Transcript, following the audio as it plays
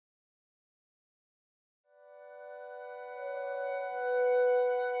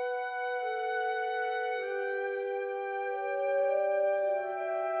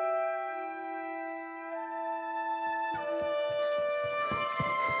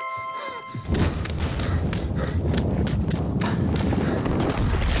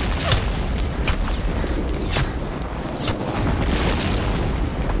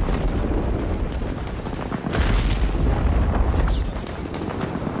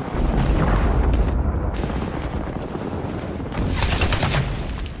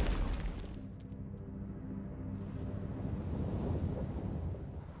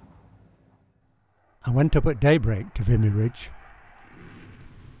went up at daybreak to Vimy Ridge.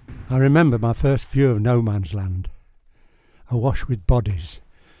 I remember my first view of no man's land, awash with bodies,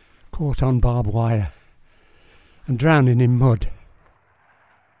 caught on barbed wire, and drowning in mud.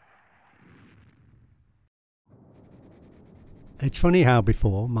 It's funny how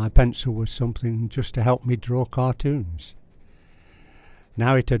before my pencil was something just to help me draw cartoons.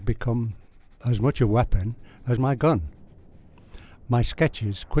 Now it had become as much a weapon as my gun. My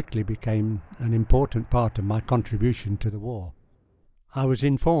sketches quickly became an important part of my contribution to the war. I was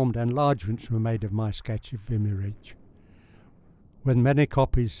informed enlargements were made of my sketch of Vimy Ridge, with many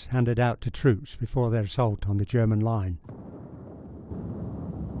copies handed out to troops before their assault on the German line.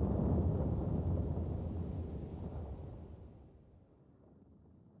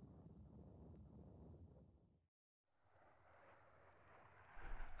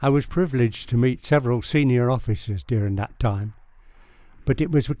 I was privileged to meet several senior officers during that time, but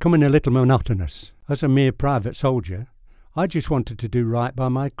it was becoming a little monotonous. As a mere private soldier, I just wanted to do right by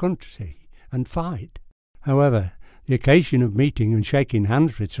my country and fight. However, the occasion of meeting and shaking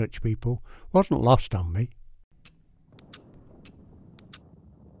hands with such people wasn't lost on me.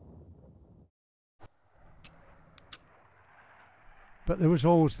 But there was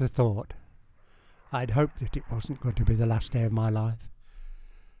always the thought, I'd hoped that it wasn't going to be the last day of my life.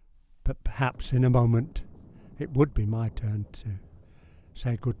 But perhaps in a moment it would be my turn to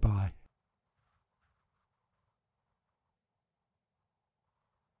say goodbye.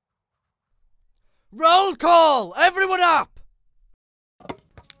 Roll call! Everyone up!